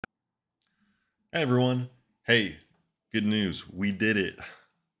Hey everyone. Hey, good news. We did it.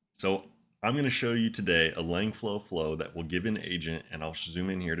 So I'm going to show you today a Langflow flow that will give an agent, and I'll zoom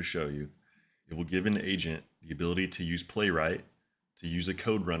in here to show you. It will give an agent the ability to use Playwright, to use a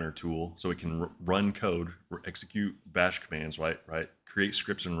code runner tool so it can run code, execute bash commands, right? Create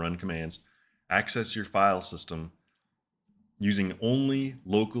scripts and run commands, access your file system using only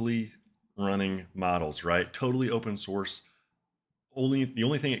locally running models, right? Totally open source. The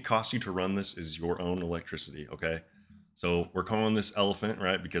only thing it costs you to run this is your own electricity. Okay, so we're calling this elephant,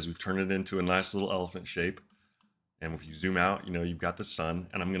 right, because we've turned it into a nice little elephant shape. And if you zoom out, you've got the sun,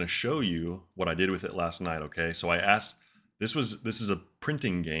 and I'm going to show you what I did with it last night. Okay, so I asked, this is a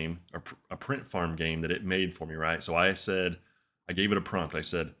printing game, a print farm game that it made for me, right? So I gave it a prompt. I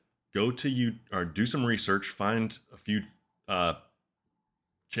said, go to you or do some research, find a few uh,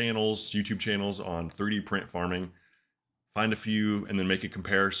 channels, YouTube channels on 3D print farming, find a few, and then make a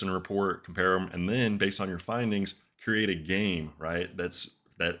comparison report, compare them, and then based on your findings, create a game, right?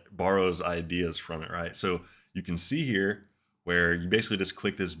 That borrows ideas from it, right? So you can see here where you basically just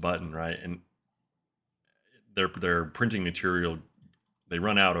click this button, right? And their printing material, they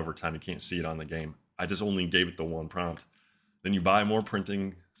run out over time. You can't see it on the game. I just only gave it the one prompt. Then you buy more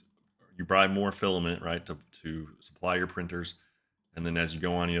printing, you buy more filament, right, to supply your printers. And then as you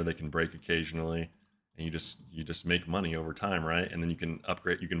go on, they can break occasionally, and you just make money over time, right? And then you can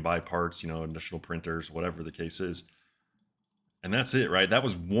upgrade, you can buy parts, additional printers, whatever the case is. And that's it, right? That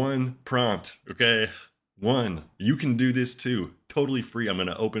was one prompt. Okay, one. You can do this too, totally free. I'm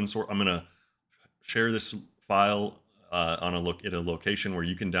gonna open source. I'm gonna share this file on a location where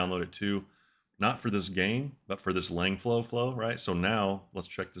you can download it too. Not for this game, but for this Langflow flow, right? So now let's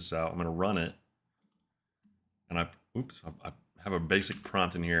check this out. I'm gonna run it, and I have a basic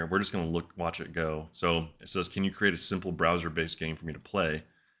prompt in here. We're just going to watch it go. So it says, can you create a simple browser-based game for me to play?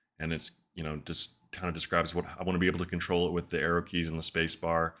 And it's, just kind of describes what I want to be able to control it with the arrow keys and the space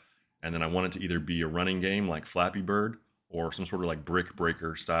bar. And then I want it to either be a running game like Flappy Bird or some sort of like brick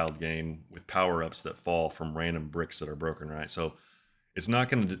breaker styled game with power-ups that fall from random bricks that are broken, right? So it's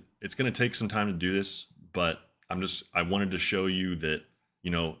going to take some time to do this, but I wanted to show you that,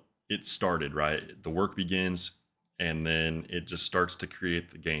 it started, right? The work begins, and then it just starts to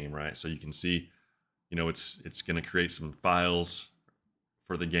create the game, right? So you can see, it's going to create some files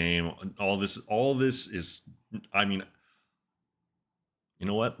for the game. All this is, I mean, you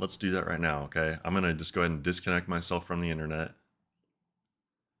know what? Let's do that right now, okay? I'm going to just go ahead and disconnect myself from the internet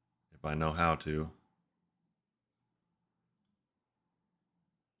if I know how to.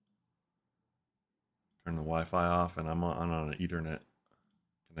 Turn the Wi-Fi off, and I'm on an Ethernet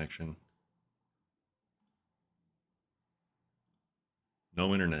connection.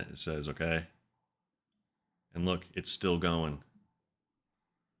 No internet, it says, okay? And look, it's still going.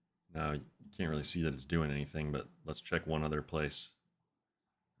 Now, you can't really see that it's doing anything, but let's check one other place.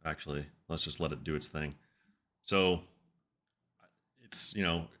 Actually, let's just let it do its thing. So it's,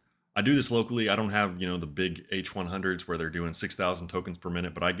 I do this locally. I don't have, the big H100s where they're doing 6,000 tokens per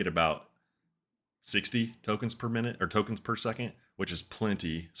minute, but I get about 60 tokens per minute or tokens per second, which is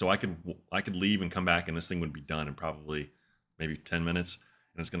plenty. So I could leave and come back, and this thing would be done in probably maybe 10 minutes.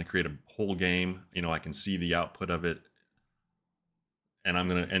 And it's going to create a whole game. I can see the output of it, and I'm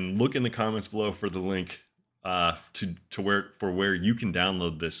gonna look in the comments below for the link to where you can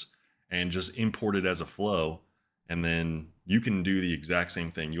download this and just import it as a flow, and then you can do the exact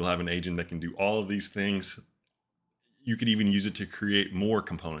same thing. You'll have an agent that can do all of these things. You could even use it to create more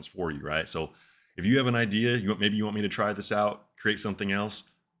components for you, right? So if you have an idea, maybe you want me to try this out, create something else,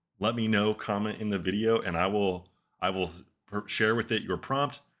 let me know, comment in the video, and I will share with it your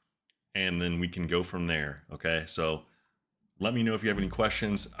prompt, and then we can go from there. Okay, so let me know if you have any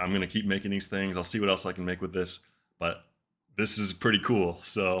questions. I'm going to keep making these things. I'll see what else I can make with this, but this is pretty cool.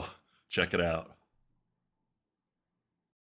 So check it out.